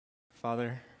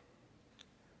Father,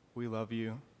 we love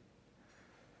you.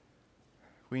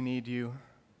 We need you.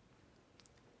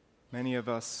 Many of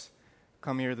us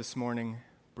come here this morning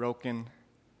broken,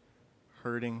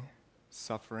 hurting,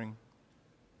 suffering.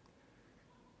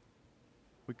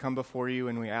 We come before you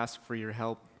and we ask for your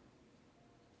help.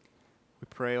 We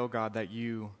pray, oh God, that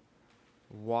you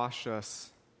wash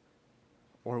us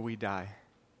or we die.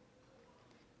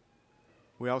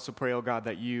 We also pray, oh God,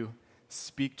 that you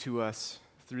speak to us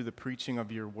through the preaching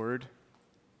of your word.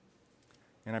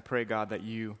 And I pray, God, that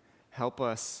you help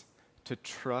us to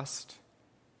trust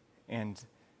and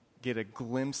get a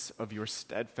glimpse of your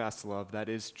steadfast love that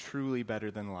is truly better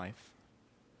than life.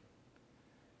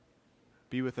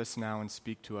 Be with us now and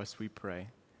speak to us, we pray.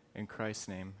 In Christ's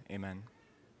name, amen.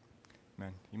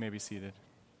 Amen. You may be seated.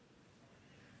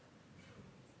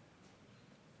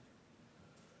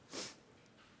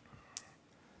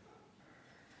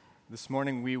 This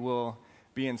morning we will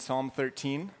be in Psalm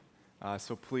 13,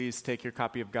 so please take your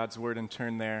copy of God's Word and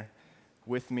turn there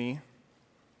with me.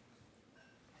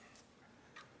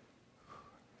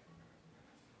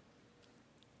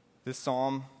 This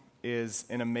psalm is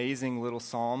an amazing little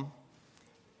psalm.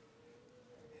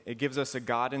 It gives us a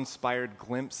God-inspired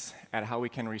glimpse at how we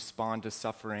can respond to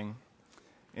suffering.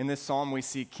 In this psalm, we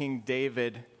see King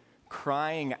David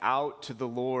crying out to the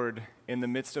Lord in the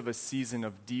midst of a season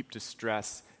of deep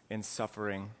distress and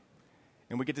suffering.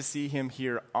 And we get to see him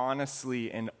here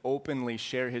honestly and openly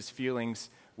share his feelings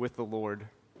with the Lord.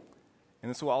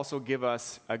 And this will also give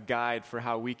us a guide for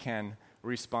how we can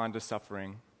respond to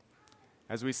suffering.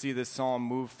 As we see this psalm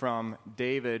move from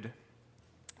David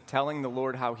telling the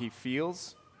Lord how he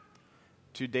feels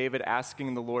to David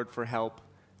asking the Lord for help,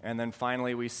 and then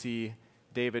finally we see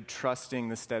David trusting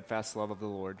the steadfast love of the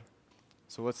Lord.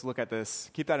 So let's look at this.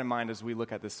 Keep that in mind as we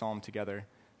look at this psalm together.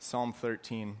 Psalm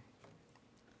 13.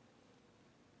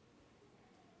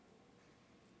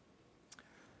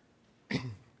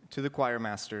 To the choir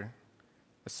master,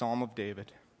 a psalm of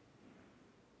David.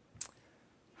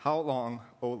 How long,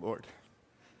 O Lord?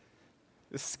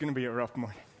 This is going to be a rough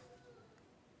morning.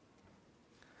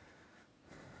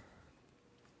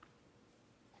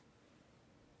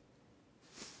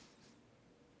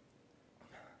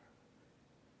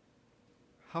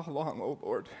 How long, O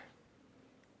Lord?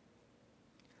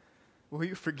 Will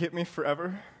you forget me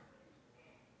forever?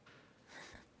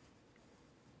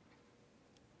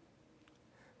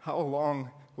 How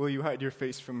long will you hide your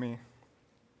face from me?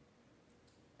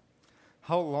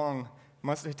 How long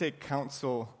must I take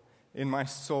counsel in my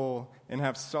soul and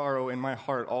have sorrow in my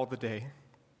heart all the day?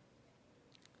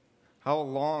 How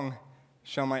long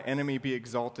shall my enemy be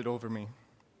exalted over me?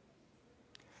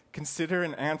 Consider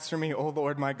and answer me, O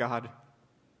Lord my God.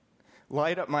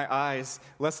 Light up my eyes,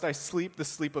 lest I sleep the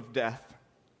sleep of death.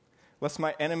 Lest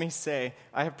my enemies say,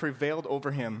 I have prevailed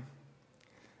over him.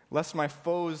 Lest my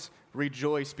foes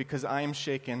rejoice because I am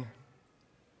shaken.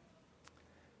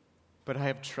 But I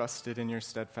have trusted in your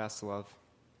steadfast love.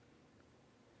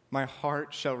 My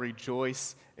heart shall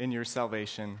rejoice in your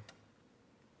salvation.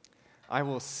 I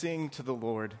will sing to the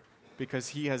Lord because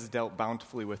he has dealt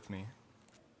bountifully with me.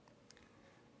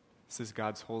 This is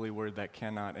God's holy word that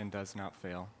cannot and does not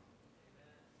fail.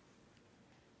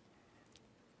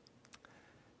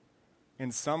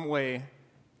 In some way,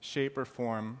 shape, or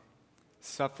form,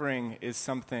 suffering is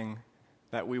something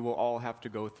that we will all have to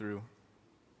go through.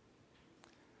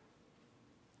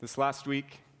 This last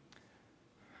week,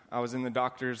 I was in the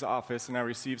doctor's office and I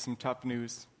received some tough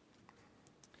news.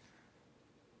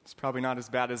 It's probably not as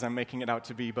bad as I'm making it out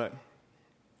to be, but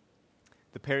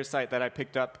the parasite that I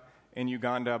picked up in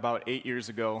Uganda about 8 years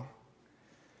ago,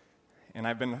 and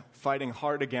I've been fighting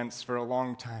hard against for a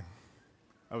long time.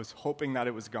 I was hoping that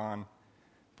it was gone,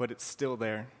 but it's still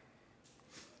there.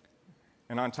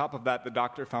 And on top of that, the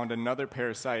doctor found another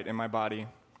parasite in my body.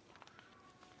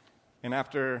 And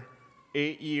after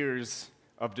 8 years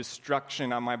of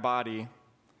destruction on my body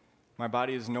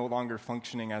is no longer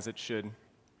functioning as it should.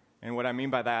 And what I mean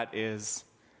by that is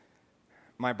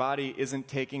my body isn't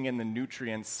taking in the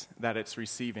nutrients that it's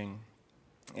receiving.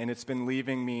 And it's been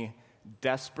leaving me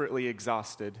desperately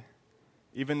exhausted.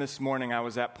 Even this morning, I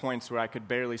was at points where I could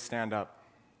barely stand up.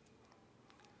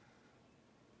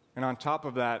 And on top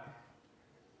of that,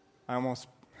 I'm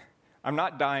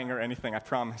not dying or anything, I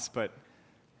promise, but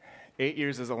 8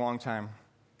 years is a long time.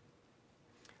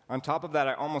 On top of that,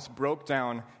 I almost broke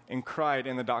down and cried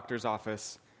in the doctor's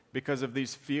office because of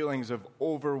these feelings of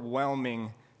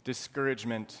overwhelming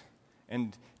discouragement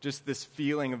and just this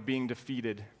feeling of being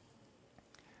defeated.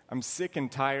 I'm sick and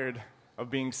tired of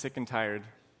being sick and tired.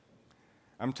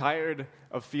 I'm tired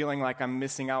of feeling like I'm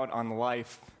missing out on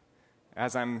life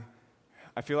as I'm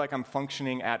I feel like I'm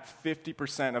functioning at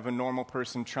 50% of a normal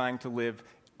person trying to live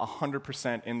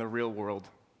 100% in the real world.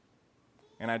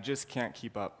 And I just can't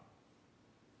keep up.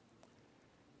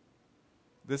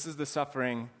 This is the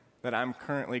suffering that I'm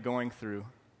currently going through.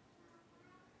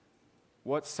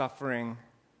 What suffering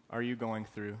are you going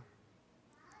through?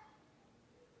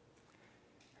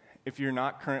 If you're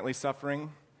not currently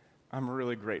suffering, I'm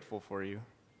really grateful for you.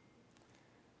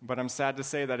 But I'm sad to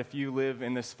say that if you live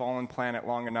in this fallen planet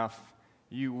long enough,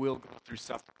 you will go through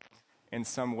suffering in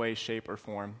some way, shape, or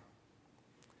form.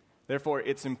 Therefore,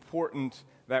 it's important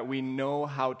that we know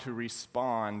how to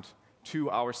respond to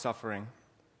our suffering.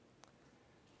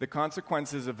 The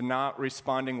consequences of not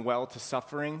responding well to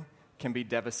suffering can be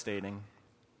devastating.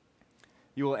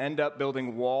 You will end up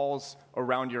building walls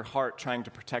around your heart trying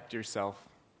to protect yourself.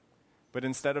 But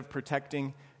instead of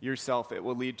protecting yourself, it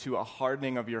will lead to a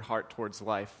hardening of your heart towards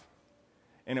life.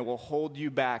 And it will hold you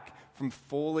back from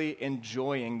fully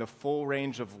enjoying the full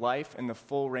range of life and the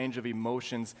full range of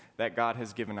emotions that God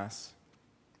has given us.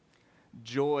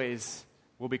 Joys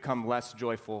will become less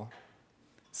joyful.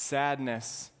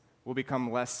 Sadness will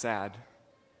become less sad.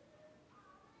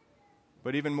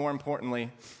 But even more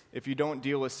importantly, if you don't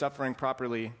deal with suffering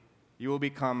properly, you will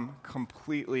become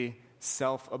completely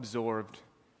self-absorbed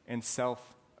and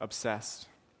self-obsessed.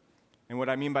 And what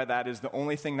I mean by that is the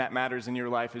only thing that matters in your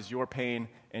life is your pain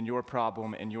and your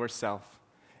problem and yourself.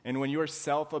 And when you're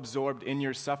self-absorbed in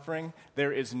your suffering,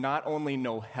 there is not only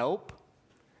no help,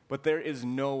 but there is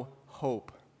no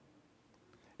hope.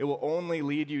 It will only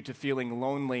lead you to feeling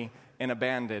lonely and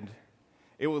abandoned.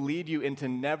 It will lead you into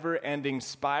never-ending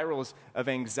spirals of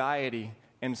anxiety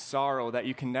and sorrow that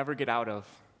you can never get out of.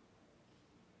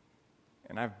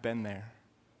 And I've been there,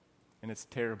 and it's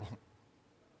terrible.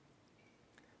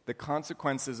 The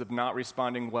consequences of not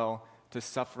responding well to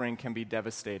suffering can be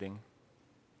devastating.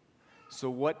 So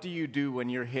what do you do when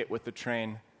you're hit with the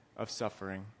train of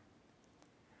suffering?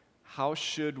 How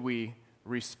should we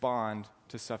respond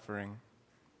to suffering?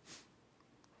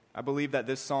 I believe that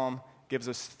this psalm gives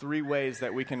us 3 ways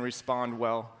that we can respond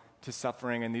well to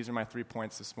suffering, and these are my 3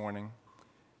 points this morning.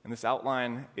 And this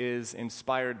outline is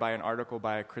inspired by an article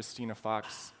by Christina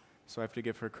Fox, so I have to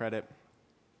give her credit.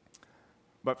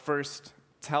 But first,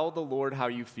 tell the Lord how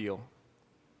you feel,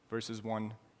 verses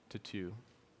 1 to 2.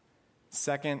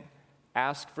 Second,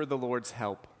 ask for the Lord's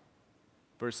help,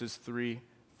 verses 3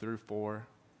 through 4.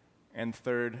 And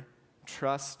third,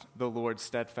 trust the Lord's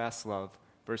steadfast love,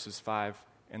 verses 5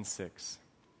 and 6.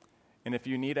 And if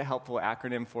you need a helpful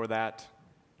acronym for that,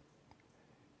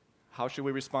 how should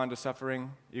we respond to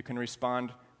suffering? You can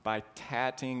respond by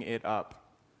tatting it up.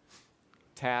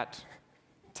 Tat,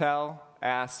 tell,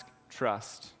 ask,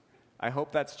 trust. I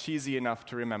hope that's cheesy enough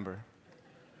to remember.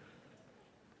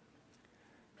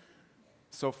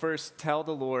 So first, tell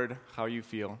the Lord how you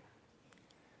feel.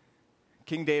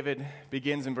 King David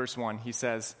begins in verse 1. He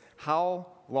says, "How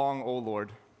long, O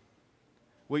Lord?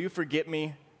 Will you forget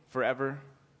me forever?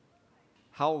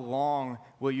 How long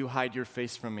will you hide your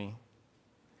face from me?"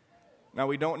 Now,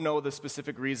 we don't know the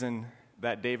specific reason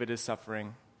that David is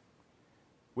suffering.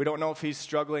 We don't know if he's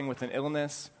struggling with an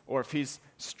illness or if he's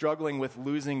struggling with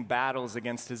losing battles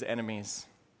against his enemies.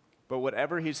 But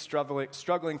whatever he's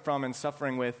struggling from and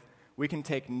suffering with, we can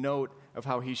take note of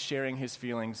how he's sharing his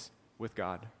feelings with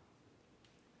God.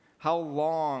 How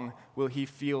long will he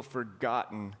feel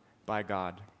forgotten by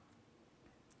God?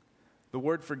 The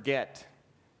word forget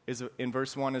in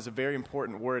verse 1 is a very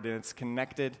important word, and it's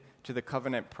connected to the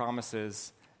covenant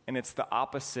promises, and it's the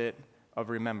opposite of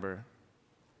remember.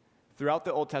 Throughout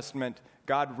the Old Testament,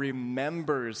 God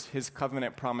remembers his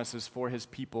covenant promises for his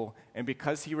people, and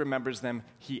because he remembers them,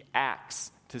 he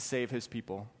acts to save his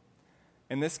people.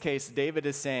 In this case, David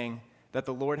is saying that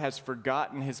the Lord has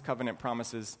forgotten his covenant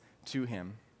promises to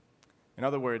him. In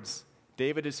other words,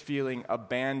 David is feeling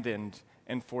abandoned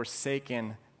and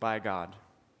forsaken by God.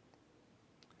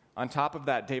 On top of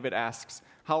that, David asks,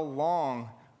 "How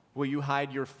long will you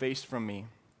hide your face from me?"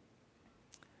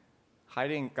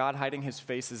 God hiding his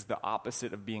face is the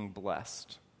opposite of being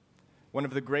blessed. One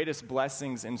of the greatest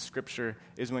blessings in Scripture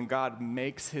is when God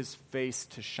makes his face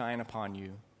to shine upon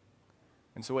you.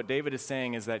 And so what David is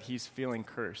saying is that he's feeling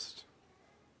cursed.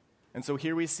 And so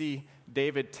here we see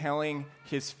David telling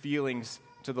his feelings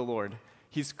to the Lord.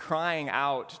 He's crying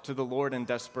out to the Lord in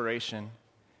desperation.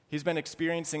 He's been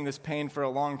experiencing this pain for a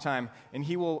long time, and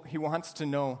he wants to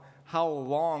know how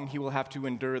long he will have to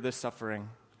endure this suffering.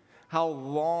 How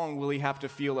long will he have to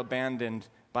feel abandoned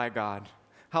by God?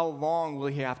 How long will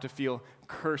he have to feel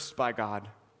cursed by God?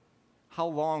 How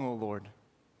long, O Lord?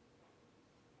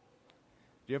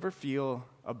 Do you ever feel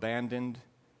abandoned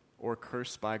or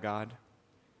cursed by God?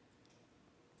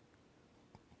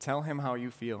 Tell him how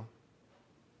you feel.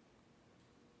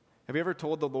 Have you ever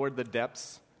told the Lord the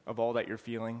depths of all that you're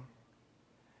feeling?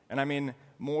 And I mean,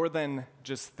 more than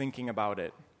just thinking about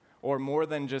it, or more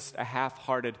than just a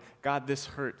half-hearted, God, this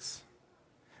hurts.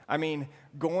 I mean,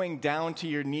 going down to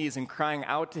your knees and crying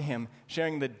out to him,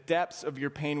 sharing the depths of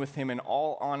your pain with him in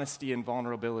all honesty and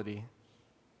vulnerability.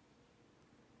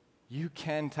 You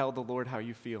can tell the Lord how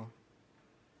you feel.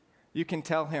 You can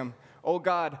tell him, oh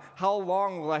God, how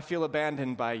long will I feel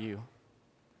abandoned by you?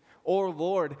 Or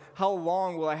Lord, how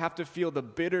long will I have to feel the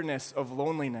bitterness of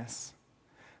loneliness?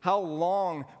 How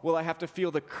long will I have to feel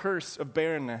the curse of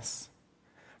barrenness?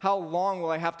 How long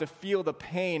will I have to feel the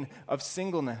pain of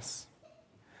singleness?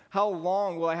 How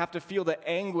long will I have to feel the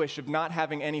anguish of not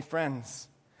having any friends?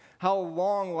 How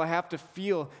long will I have to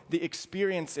feel the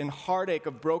experience and heartache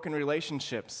of broken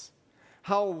relationships?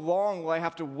 How long will I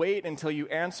have to wait until you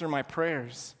answer my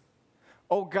prayers?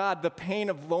 Oh God, the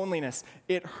pain of loneliness,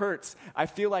 it hurts. I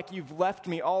feel like you've left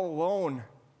me all alone.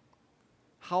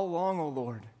 How long, oh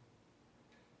Lord?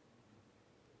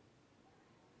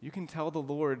 You can tell the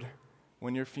Lord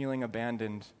when you're feeling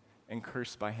abandoned and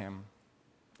cursed by him.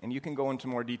 And you can go into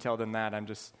more detail than that. I'm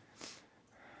just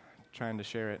trying to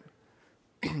share it.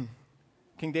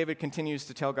 King David continues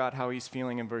to tell God how he's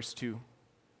feeling in verse 2.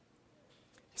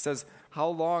 He says, how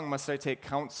long must I take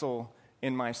counsel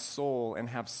in my soul and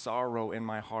have sorrow in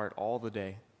my heart all the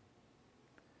day?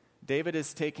 David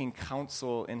is taking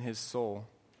counsel in his soul,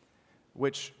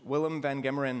 which Willem van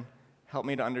Gemeren helped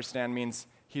me to understand means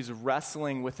he's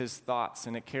wrestling with his thoughts,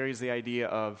 and it carries the idea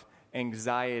of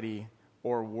anxiety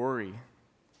or worry.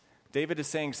 David is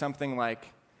saying something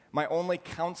like, my only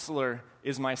counselor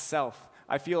is myself.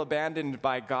 I feel abandoned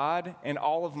by God and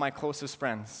all of my closest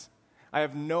friends. I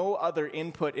have no other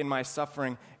input in my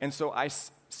suffering, and so I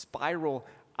spiral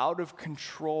out of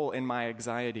control in my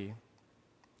anxiety.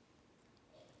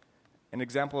 An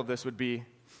example of this would be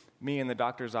me in the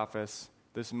doctor's office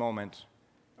this moment,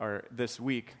 or this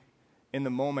week, in the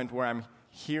moment where I'm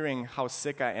hearing how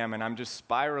sick I am and I'm just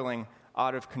spiraling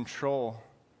out of control,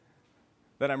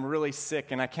 that I'm really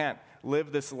sick and I can't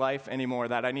live this life anymore,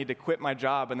 that I need to quit my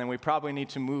job and then we probably need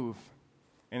to move.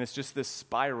 And it's just this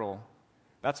spiral.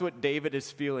 That's what David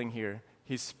is feeling here.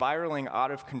 He's spiraling out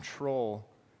of control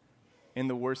in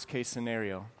the worst case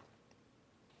scenario.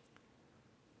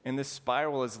 And this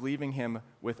spiral is leaving him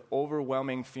with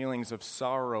overwhelming feelings of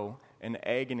sorrow and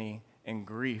agony and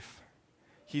grief.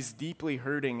 He's deeply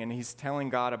hurting and he's telling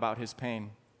God about his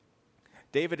pain.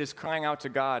 David is crying out to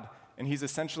God and he's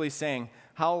essentially saying,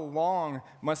 how long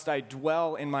must I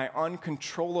dwell in my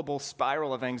uncontrollable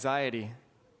spiral of anxiety?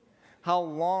 How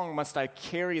long must I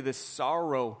carry this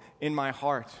sorrow in my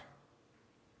heart?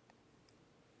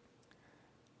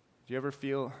 Do you ever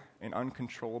feel an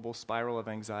uncontrollable spiral of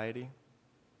anxiety?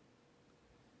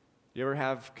 Do you ever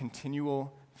have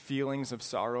continual feelings of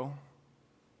sorrow?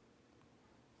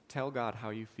 Tell God how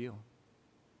you feel.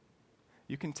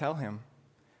 You can tell him.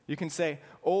 You can say,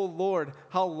 oh Lord,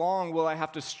 how long will I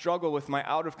have to struggle with my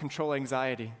out-of-control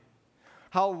anxiety?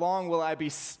 How long will I be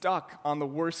stuck on the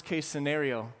worst-case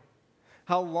scenario?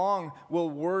 How long will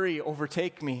worry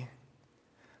overtake me?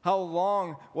 How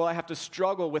long will I have to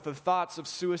struggle with the thoughts of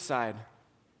suicide?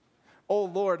 Oh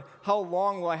Lord, how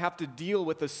long will I have to deal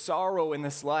with the sorrow in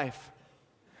this life?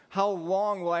 How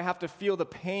long will I have to feel the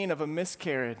pain of a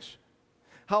miscarriage?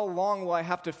 How long will I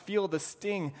have to feel the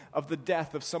sting of the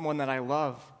death of someone that I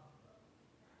love?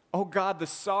 Oh God, the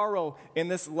sorrow in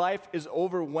this life is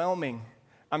overwhelming.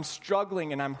 I'm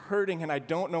struggling and I'm hurting and I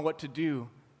don't know what to do.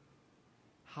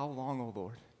 How long, oh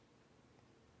Lord?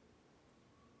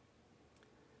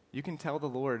 You can tell the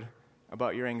Lord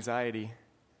about your anxiety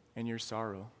and your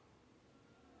sorrow.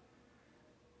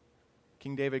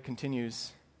 King David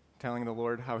continues telling the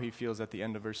Lord how he feels at the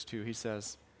end of verse 2. He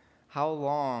says, how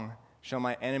long shall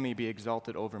my enemy be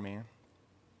exalted over me?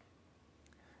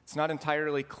 It's not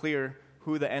entirely clear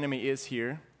who the enemy is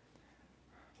here,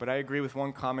 but I agree with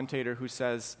one commentator who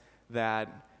says that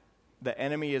the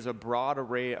enemy is a broad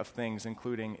array of things,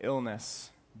 including illness,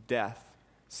 death,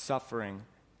 suffering,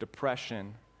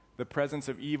 depression, the presence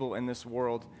of evil in this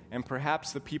world, and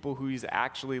perhaps the people who he's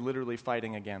actually literally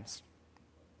fighting against.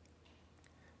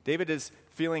 David is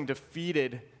feeling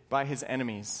defeated by his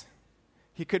enemies.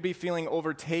 He could be feeling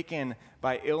overtaken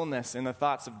by illness and the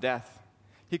thoughts of death.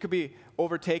 He could be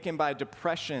overtaken by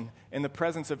depression in the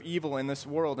presence of evil in this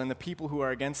world and the people who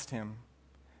are against him.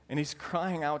 And he's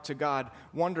crying out to God,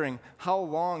 wondering how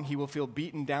long he will feel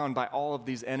beaten down by all of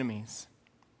these enemies.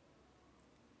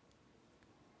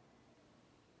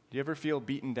 Do you ever feel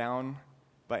beaten down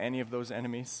by any of those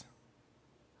enemies?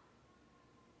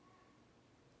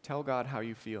 Tell God how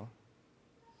you feel.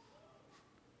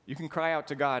 You can cry out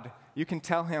to God. You can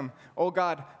tell him, oh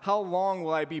God, how long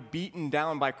will I be beaten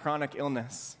down by chronic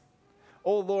illness?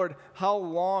 Oh Lord, how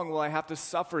long will I have to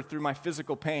suffer through my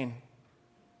physical pain?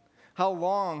 How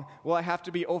long will I have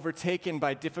to be overtaken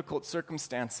by difficult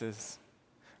circumstances?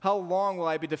 How long will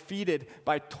I be defeated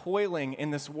by toiling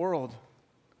in this world?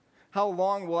 How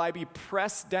long will I be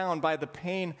pressed down by the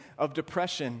pain of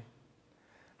depression?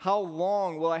 How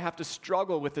long will I have to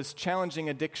struggle with this challenging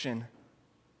addiction?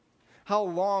 How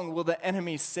long will the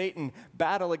enemy, Satan,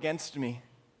 battle against me?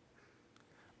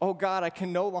 Oh God, I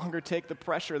can no longer take the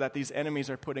pressure that these enemies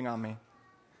are putting on me.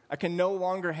 I can no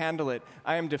longer handle it.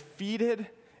 I am defeated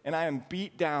and I am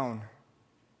beat down.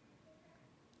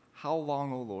 How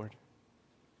long, O Lord?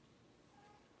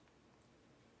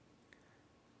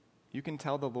 You can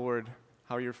tell the Lord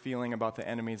how you're feeling about the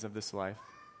enemies of this life.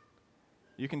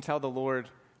 You can tell the Lord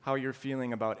how you're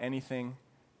feeling about anything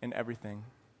and everything.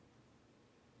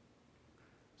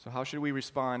 So how should we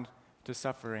respond to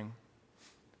suffering?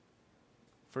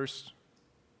 First,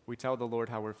 we tell the Lord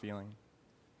how we're feeling.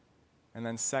 And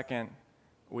then second,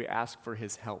 we ask for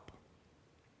his help.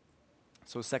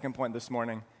 So second point this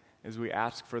morning is we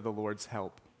ask for the Lord's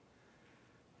help.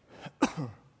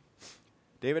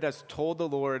 David has told the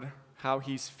Lord how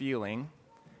he's feeling,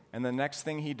 and the next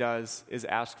thing he does is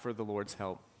ask for the Lord's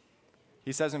help.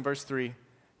 He says in verse 3,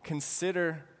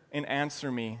 "Consider and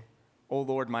answer me, O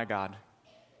Lord my God."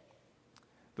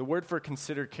 The word for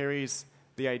consider carries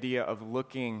the idea of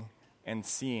looking and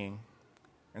seeing.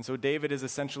 And so David is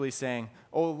essentially saying,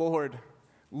 "Oh Lord,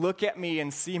 look at me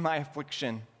and see my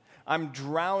affliction. I'm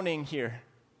drowning here.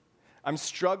 I'm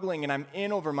struggling and I'm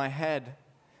in over my head.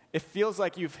 It feels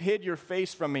like you've hid your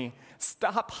face from me.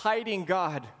 Stop hiding,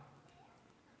 God.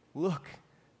 Look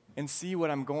and see what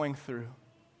I'm going through.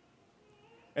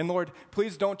 And Lord,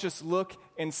 please don't just look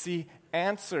and see,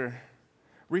 answer.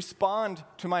 Respond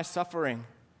to my suffering.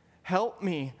 Help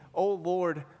me, O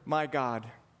Lord, my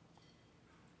God."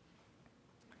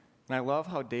 And I love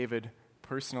how David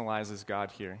personalizes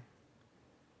God here.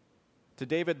 To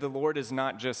David, the Lord is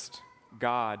not just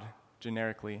God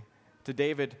generically. To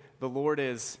David, the Lord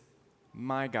is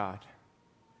my God.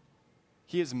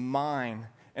 He is mine,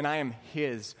 and I am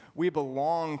his. We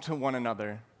belong to one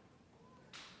another.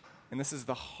 And this is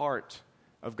the heart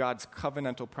of God's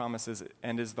covenantal promises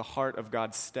and is the heart of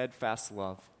God's steadfast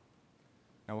love.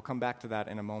 Now, we'll come back to that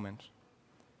in a moment.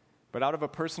 But out of a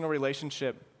personal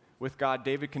relationship with God,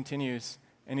 David continues,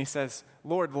 and he says,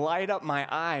 "Lord, light up my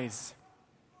eyes."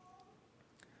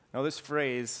 Now, this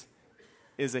phrase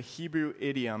is a Hebrew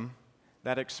idiom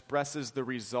that expresses the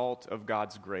result of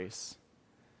God's grace.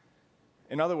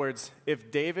 In other words,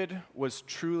 if David was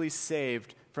truly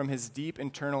saved from his deep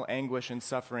internal anguish and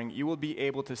suffering, you will be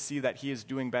able to see that he is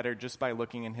doing better just by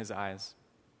looking in his eyes.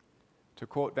 To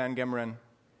quote Van Gemeren,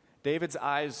 David's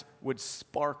eyes would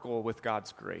sparkle with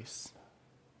God's grace.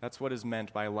 That's what is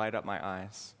meant by light up my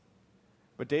eyes.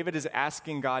 But David is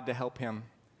asking God to help him.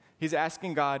 He's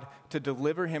asking God to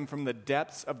deliver him from the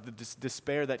depths of the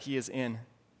despair that he is in.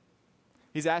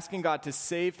 He's asking God to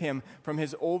save him from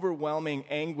his overwhelming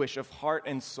anguish of heart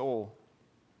and soul.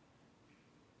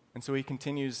 And so he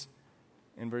continues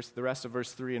in the rest of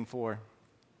verse 3 and 4.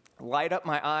 "Light up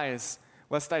my eyes,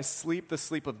 lest I sleep the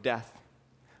sleep of death,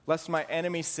 lest my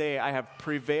enemies say I have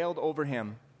prevailed over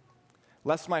him,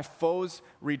 lest my foes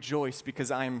rejoice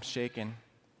because I am shaken."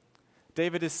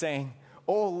 David is saying,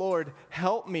 "Oh Lord,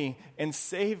 help me and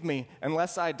save me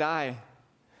unless I die.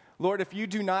 Lord, if you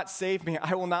do not save me,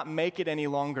 I will not make it any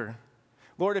longer.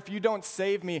 Lord, if you don't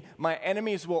save me, my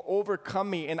enemies will overcome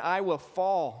me and I will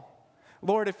fall.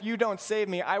 Lord, if you don't save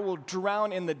me, I will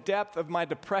drown in the depth of my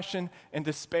depression and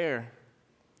despair."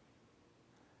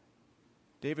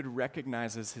 David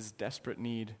recognizes his desperate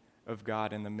need of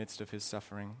God in the midst of his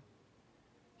suffering.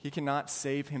 He cannot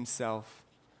save himself,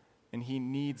 and he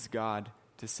needs God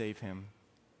to save him.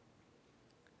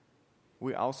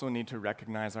 We also need to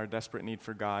recognize our desperate need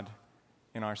for God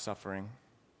in our suffering.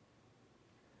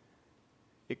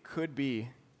 It could be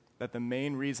that the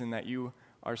main reason that you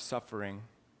are suffering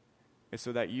is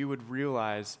so that you would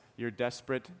realize your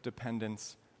desperate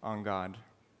dependence on God.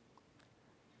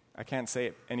 I can't say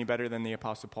it any better than the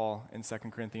Apostle Paul in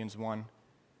 2 Corinthians 1,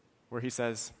 where he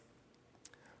says,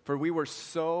 "For we were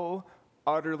so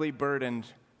utterly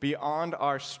burdened beyond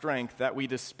our strength that we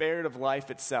despaired of life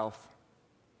itself.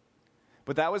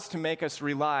 But that was to make us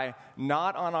rely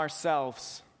not on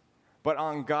ourselves, but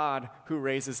on God who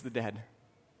raises the dead."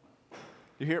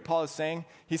 You hear what Paul is saying?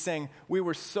 He's saying, we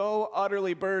were so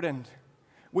utterly burdened.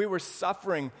 We were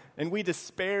suffering, and we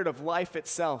despaired of life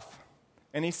itself.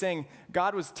 And he's saying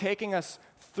God was taking us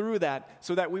through that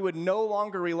so that we would no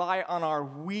longer rely on our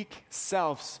weak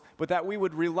selves, but that we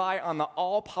would rely on the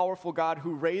all-powerful God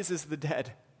who raises the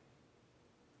dead.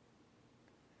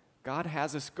 God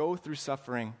has us go through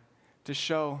suffering to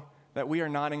show that we are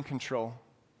not in control.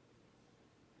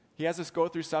 He has us go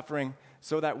through suffering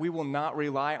so that we will not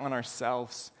rely on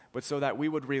ourselves, but so that we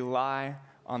would rely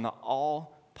on the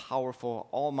all-powerful,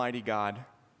 almighty God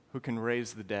who can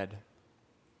raise the dead.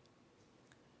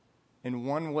 In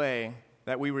one way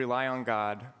that we rely on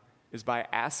God is by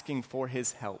asking for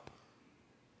his help.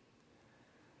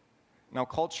 Now,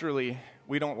 culturally,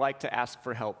 we don't like to ask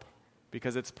for help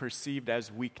because it's perceived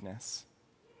as weakness.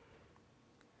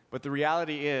 But the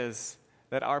reality is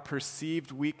that our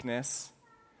perceived weakness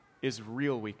is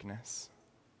real weakness.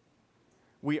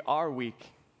 We are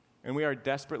weak, and we are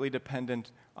desperately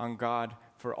dependent on God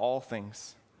for all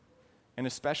things. And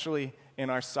especially in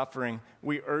our suffering,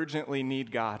 we urgently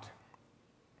need God.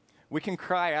 We can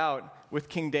cry out with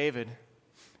King David.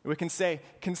 We can say,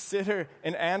 "Consider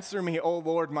and answer me, O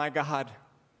Lord my God.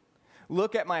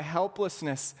 Look at my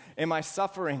helplessness and my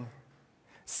suffering.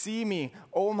 See me,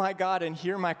 O my God, and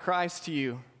hear my cries to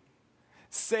you.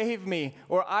 Save me,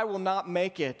 or I will not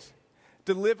make it.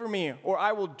 Deliver me, or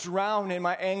I will drown in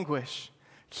my anguish.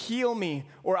 Heal me,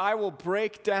 or I will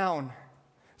break down.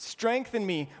 Strengthen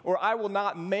me, or I will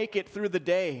not make it through the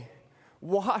day.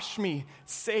 Wash me,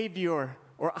 Savior,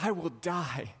 or I will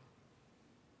die.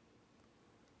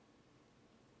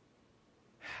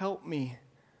 Help me,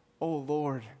 O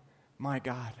Lord, my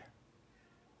God."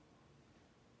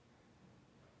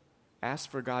 Ask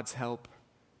for God's help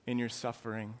in your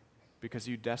suffering because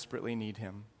you desperately need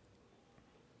him.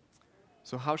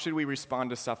 So how should we respond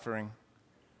to suffering?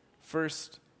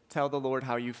 First, tell the Lord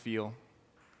how you feel.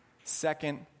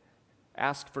 Second,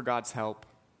 ask for God's help.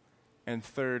 And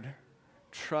third,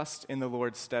 trust in the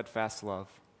Lord's steadfast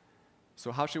love.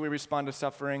 So how should we respond to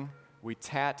suffering? We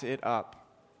tat it up.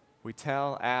 We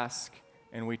tell, ask,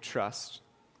 and we trust.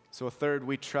 So third,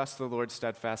 we trust the Lord's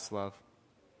steadfast love.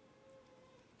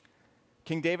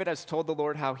 King David has told the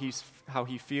Lord how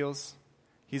he feels.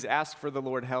 He's asked for the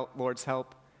Lord's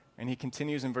help, and he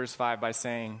continues in verse 5 by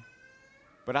saying,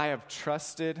 "But I have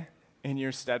trusted in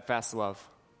your steadfast love."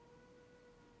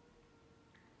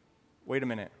 Wait a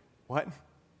minute, what?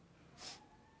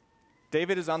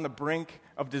 David is on the brink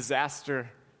of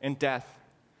disaster and death.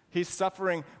 He's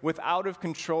suffering with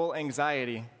out-of-control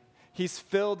anxiety. He's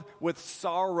filled with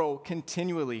sorrow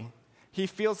continually. He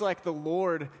feels like the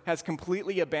Lord has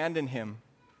completely abandoned him.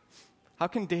 How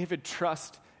can David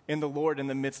trust in the Lord in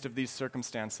the midst of these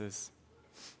circumstances?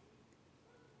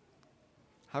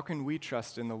 How can we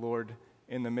trust in the Lord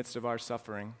in the midst of our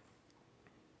suffering?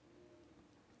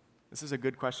 This is a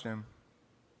good question.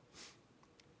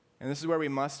 And this is where we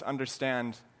must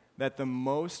understand that the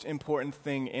most important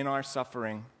thing in our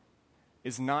suffering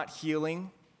is not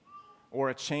healing or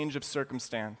a change of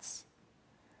circumstance.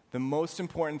 The most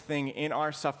important thing in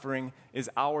our suffering is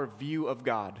our view of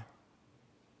God.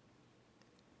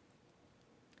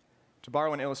 To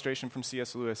borrow an illustration from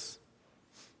C.S. Lewis,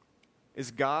 is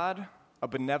God a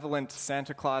benevolent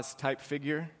Santa Claus type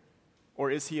figure, or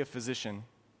is he a physician?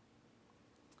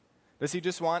 Does he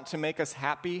just want to make us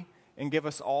happy and give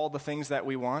us all the things that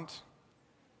we want?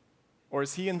 Or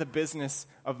is he in the business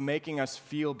of making us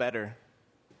feel better?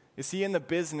 Is he in the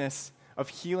business of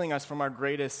healing us from our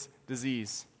greatest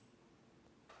disease?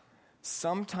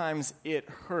 Sometimes it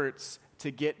hurts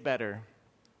to get better.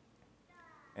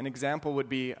 An example would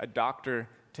be a doctor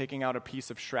taking out a piece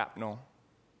of shrapnel.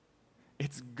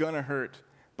 It's gonna hurt,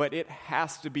 but it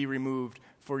has to be removed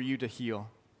for you to heal.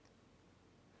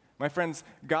 My friends,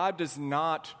 God does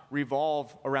not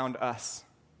revolve around us.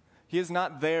 He is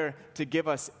not there to give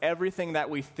us everything that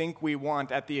we think we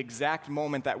want at the exact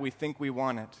moment that we think we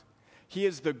want it. He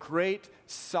is the great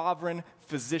sovereign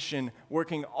physician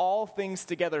working all things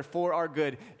together for our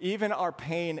good, even our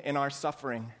pain and our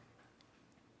suffering.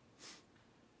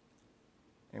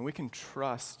 And we can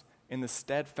trust in the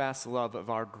steadfast love of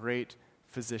our great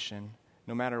physician,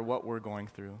 no matter what we're going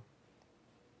through.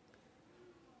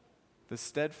 The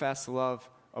steadfast love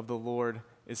of the Lord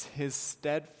is his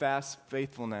steadfast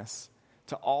faithfulness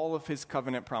to all of his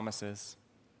covenant promises.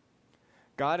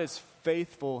 God is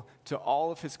faithful to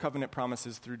all of his covenant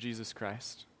promises through Jesus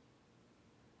Christ.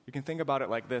 You can think about it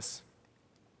like this.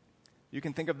 You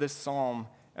can think of this psalm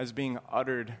as being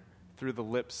uttered through the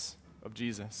lips of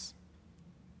Jesus.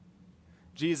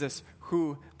 Jesus,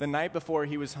 who the night before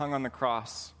he was hung on the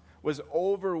cross, was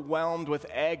overwhelmed with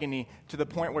agony to the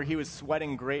point where he was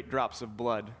sweating great drops of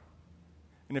blood.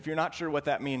 And if you're not sure what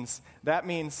that means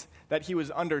that he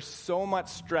was under so much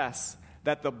stress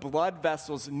that the blood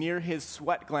vessels near his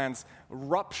sweat glands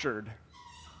ruptured,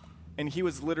 and he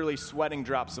was literally sweating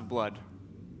drops of blood.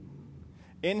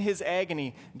 In his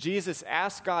agony, Jesus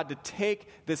asked God to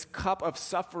take this cup of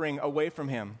suffering away from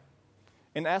him.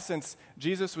 In essence,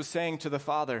 Jesus was saying to the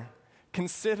Father,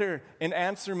 "Consider and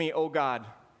answer me, O God,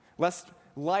 lest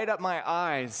light up my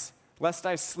eyes, lest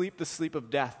I sleep the sleep of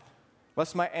death,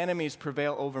 lest my enemies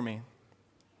prevail over me."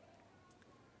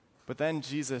 But then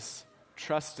Jesus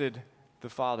trusted the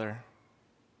Father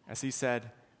as he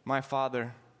said, "My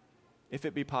Father, if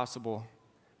it be possible,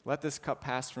 let this cup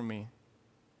pass from me.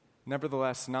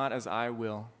 Nevertheless, not as I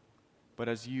will, but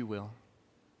as you will."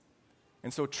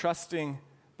 And so, trusting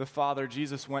the Father,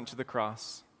 Jesus went to the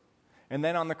cross. And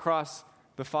then on the cross,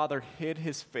 the Father hid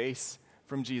his face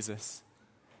from Jesus.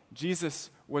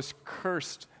 Jesus was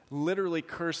cursed, literally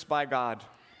cursed by God.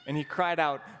 And he cried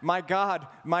out, my God,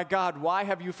 why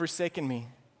have you forsaken me?"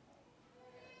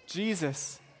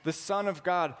 Jesus, the Son of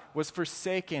God, was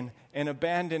forsaken and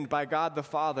abandoned by God the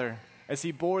Father as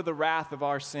he bore the wrath of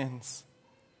our sins.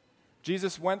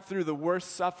 Jesus went through the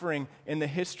worst suffering in the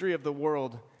history of the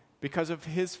world because of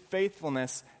his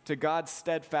faithfulness to God's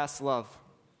steadfast love.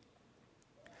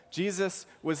 Jesus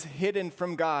was hidden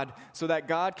from God so that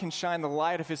God can shine the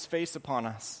light of his face upon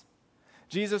us.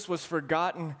 Jesus was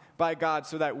forgotten by God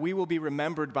so that we will be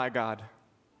remembered by God.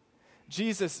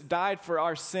 Jesus died for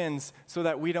our sins so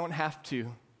that we don't have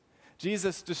to.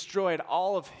 Jesus destroyed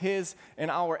all of his and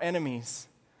our enemies.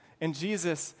 And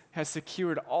Jesus has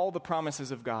secured all the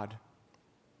promises of God.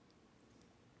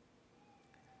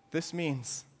 This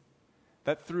means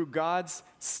that through God's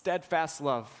steadfast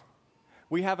love,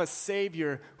 we have a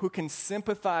Savior who can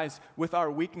sympathize with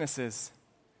our weaknesses,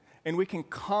 and we can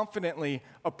confidently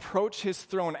approach his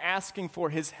throne asking for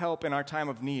his help in our time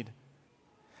of need.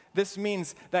 This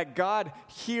means that God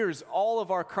hears all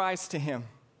of our cries to him.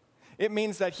 It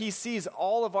means that he sees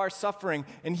all of our suffering,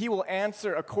 and he will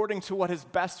answer according to what is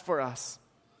best for us.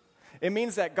 It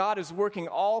means that God is working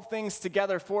all things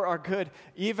together for our good,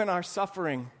 even our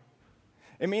suffering.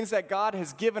 It means that God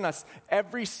has given us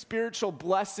every spiritual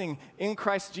blessing in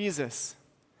Christ Jesus.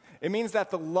 It means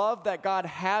that the love that God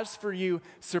has for you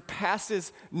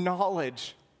surpasses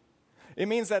knowledge. It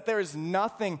means that there is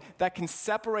nothing that can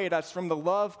separate us from the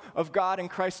love of God in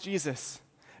Christ Jesus.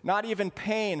 Not even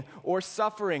pain or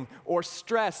suffering or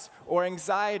stress or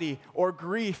anxiety or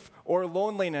grief or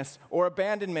loneliness or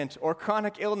abandonment or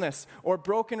chronic illness or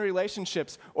broken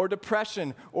relationships or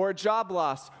depression or job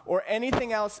loss or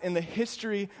anything else in the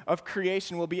history of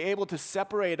creation will be able to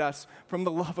separate us from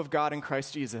the love of God in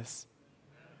Christ Jesus.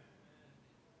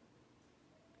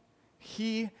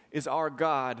 He is our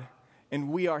God and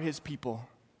we are his people.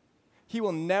 He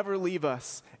will never leave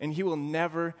us and he will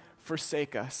never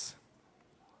forsake us.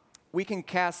 We can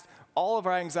cast all of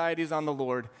our anxieties on the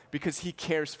Lord because he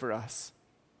cares for us.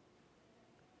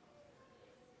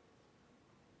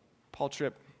 Paul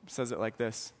Tripp says it like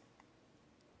this: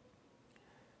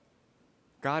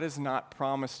 God has not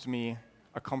promised me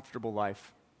a comfortable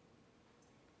life.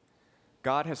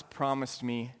 God has promised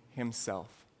me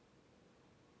himself.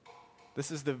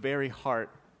 This is the very heart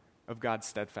of God's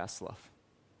steadfast love.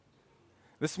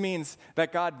 This means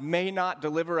that God may not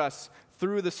deliver us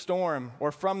through the storm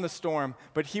or from the storm,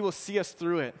 but he will see us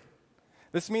through it.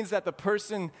 This means that the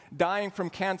person dying from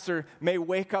cancer may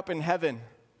wake up in heaven.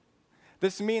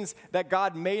 This means that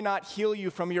God may not heal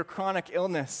you from your chronic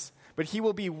illness, but he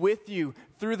will be with you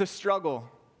through the struggle.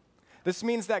 This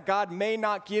means that God may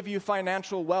not give you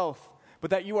financial wealth,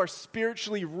 but that you are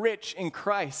spiritually rich in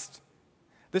Christ.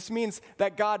 This means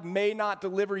that God may not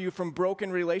deliver you from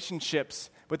broken relationships,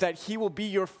 but that he will be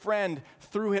your friend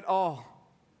through it all.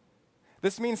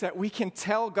 This means that we can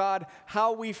tell God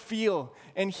how we feel,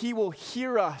 and he will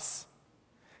hear us.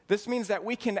 This means that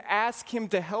we can ask him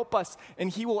to help us, and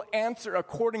he will answer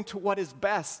according to what is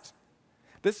best.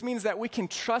 This means that we can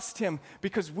trust him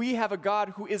because we have a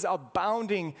God who is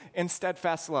abounding in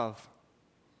steadfast love.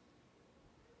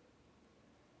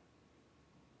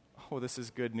 Oh, this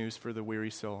is good news for the weary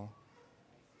soul.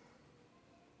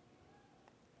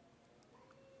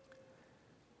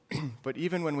 But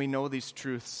even when we know these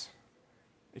truths,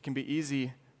 it can be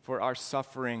easy for our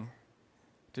suffering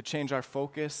to change our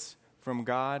focus from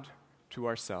God to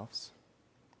ourselves.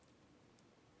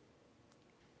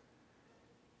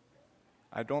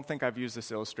 I don't think I've used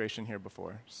this illustration here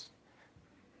before.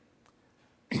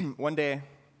 One day,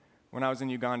 when I was in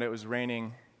Uganda, it was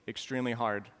raining extremely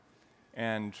hard,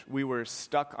 and we were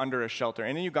stuck under a shelter.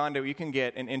 And in Uganda, you can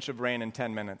get an inch of rain in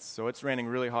 10 minutes, so it's raining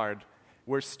really hard.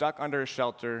 We're stuck under a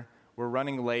shelter, we're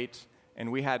running late,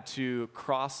 and we had to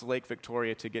cross Lake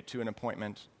Victoria to get to an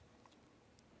appointment.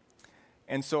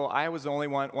 And so I was the only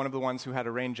one of the ones who had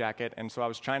a rain jacket, and so I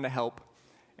was trying to help,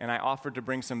 and I offered to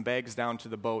bring some bags down to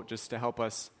the boat just to help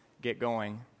us get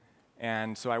going.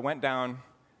 And so I went down,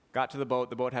 got to the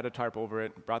boat had a tarp over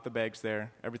it, brought the bags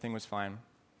there, everything was fine.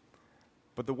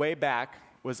 But the way back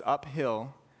was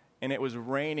uphill, and it was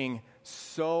raining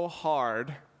so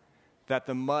hard that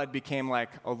the mud became like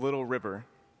a little river.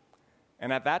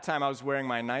 And at that time, I was wearing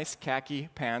my nice khaki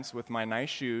pants with my nice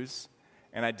shoes,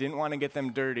 and I didn't want to get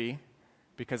them dirty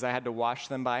because I had to wash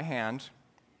them by hand.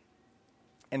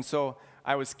 And so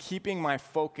I was keeping my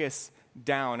focus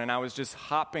down, and I was just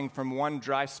hopping from one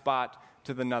dry spot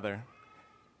to another.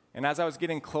 And as I was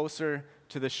getting closer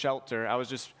to the shelter, I was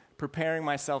just preparing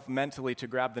myself mentally to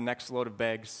grab the next load of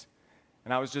bags.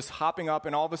 And I was just hopping up,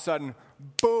 and all of a sudden,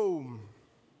 boom!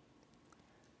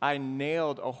 I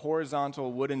nailed a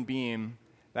horizontal wooden beam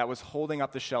that was holding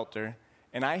up the shelter,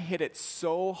 and I hit it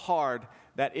so hard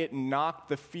that it knocked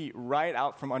the feet right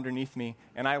out from underneath me,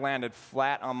 and I landed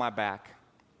flat on my back.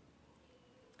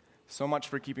 So much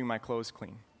for keeping my clothes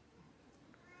clean.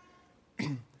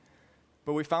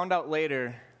 But we found out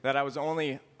later that I was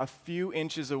only a few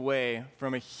inches away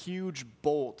from a huge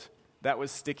bolt that was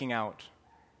sticking out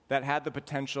that had the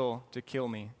potential to kill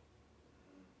me.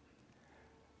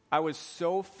 I was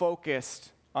so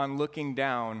focused on looking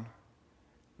down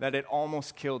that it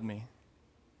almost killed me.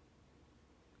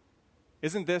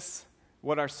 Isn't this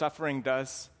what our suffering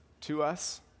does to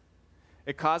us?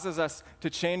 It causes us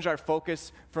to change our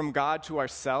focus from God to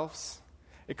ourselves.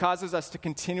 It causes us to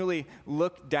continually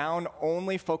look down,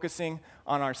 only focusing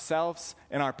on ourselves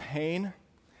and our pain.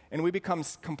 And we become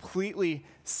completely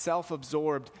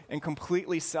self-absorbed and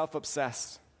completely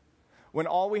self-obsessed. When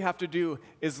all we have to do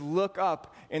is look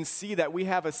up and see that we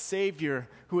have a Savior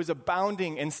who is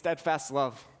abounding in steadfast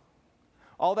love.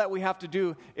 All that we have to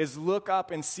do is look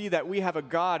up and see that we have a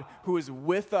God who is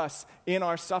with us in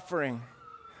our suffering.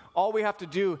 All we have to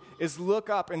do is look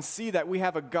up and see that we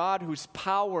have a God whose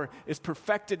power is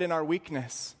perfected in our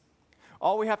weakness.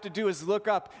 All we have to do is look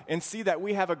up and see that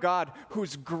we have a God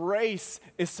whose grace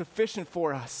is sufficient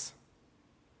for us.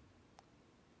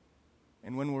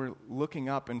 And when we're looking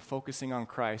up and focusing on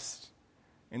Christ,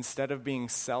 instead of being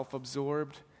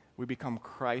self-absorbed, we become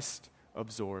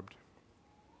Christ-absorbed.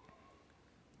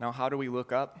 Now, how do we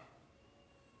look up?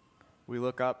 We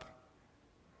look up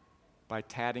by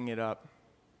tatting it up.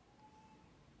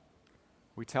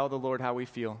 We tell the Lord how we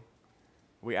feel.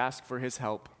 We ask for His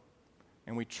help,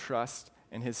 and we trust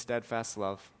in His steadfast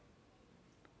love.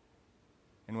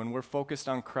 And when we're focused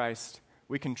on Christ,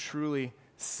 we can truly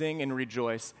sing and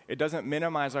rejoice. It doesn't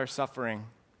minimize our suffering.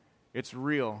 It's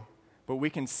real. But we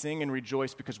can sing and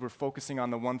rejoice because we're focusing on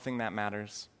the one thing that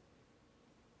matters.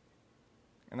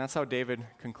 And that's how David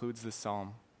concludes this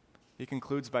psalm. He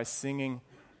concludes by singing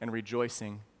and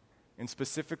rejoicing, and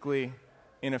specifically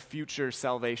in a future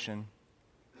salvation.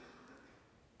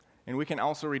 And we can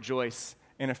also rejoice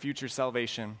in a future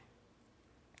salvation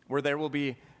where there will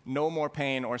be no more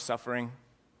pain or suffering.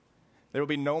 There will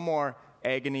be no more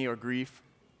agony or grief.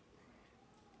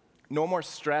 No more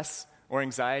stress or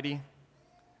anxiety.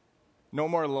 No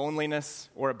more loneliness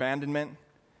or abandonment.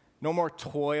 No more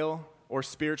toil or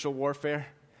spiritual warfare.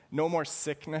 No more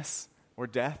sickness or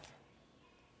death.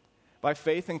 By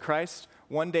faith in Christ,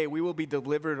 one day we will be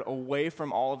delivered away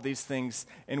from all of these things,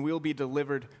 and we will be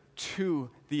delivered to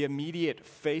the immediate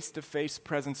face-to-face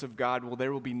presence of God, where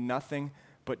there will be nothing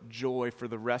but joy for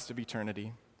the rest of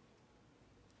eternity.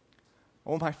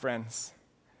 Oh, my friends,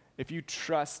 if you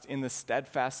trust in the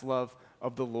steadfast love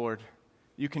of the Lord,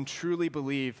 you can truly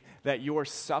believe that your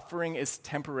suffering is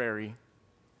temporary,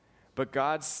 but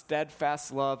God's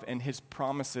steadfast love and His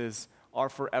promises are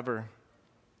forever.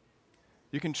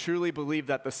 You can truly believe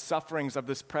that the sufferings of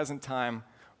this present time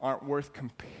aren't worth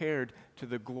compared to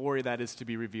the glory that is to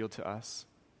be revealed to us.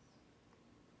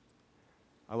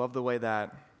 I love the way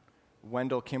that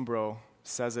Wendell Kimbrough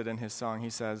says it in his song. He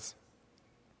says,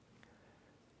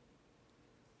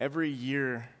 "Every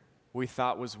year we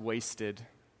thought was wasted,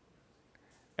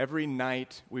 every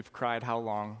night we've cried how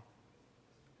long,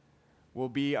 will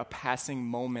be a passing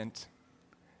moment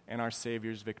in our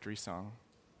Savior's victory song."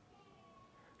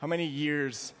 How many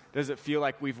years does it feel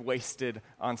like we've wasted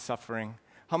on suffering?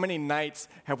 How many nights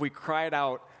have we cried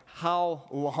out, "How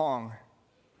long?"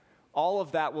 All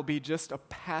of that will be just a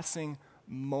passing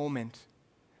moment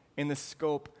in the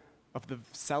scope of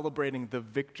celebrating the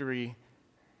victory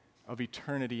of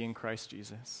eternity in Christ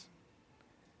Jesus.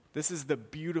 This is the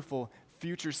beautiful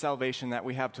future salvation that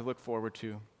we have to look forward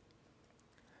to.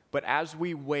 But as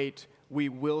we wait, we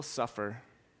will suffer.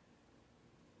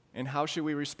 And how should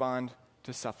we respond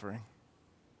to suffering?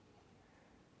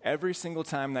 Every single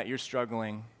time that you're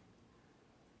struggling,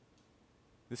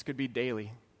 this could be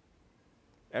daily.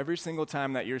 Every single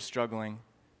time that you're struggling,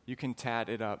 you can tat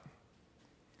it up.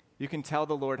 You can tell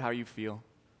the Lord how you feel.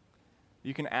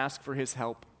 You can ask for his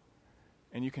help,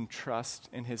 and you can trust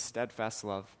in his steadfast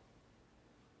love.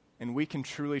 And we can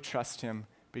truly trust him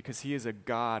because he is a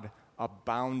God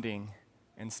abounding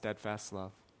in steadfast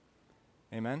love.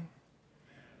 Amen?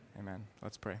 Amen.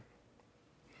 Let's pray.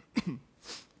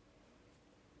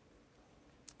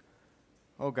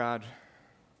 Oh God,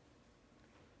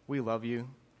 we love you.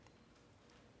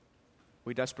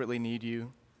 We desperately need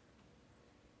you.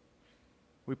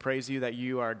 We praise you that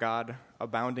you are God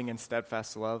abounding in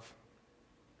steadfast love.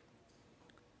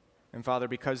 And Father,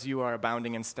 because you are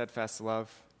abounding in steadfast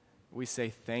love, we say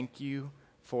thank you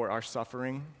for our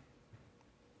suffering,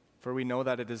 for we know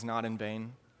that it is not in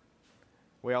vain.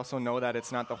 We also know that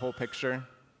it's not the whole picture.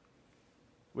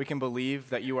 We can believe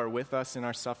that you are with us in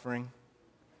our suffering,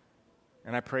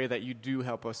 and I pray that you do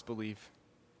help us believe.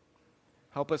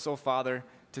 Help us, oh Father,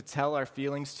 to tell our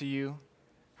feelings to you.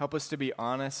 Help us to be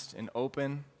honest and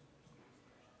open.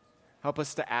 Help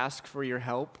us to ask for your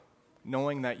help,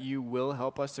 knowing that you will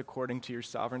help us according to your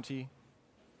sovereignty.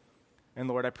 And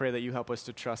Lord, I pray that you help us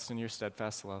to trust in your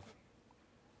steadfast love.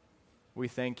 We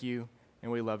thank you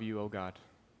and we love you, O God.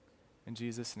 In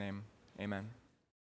Jesus' name, amen.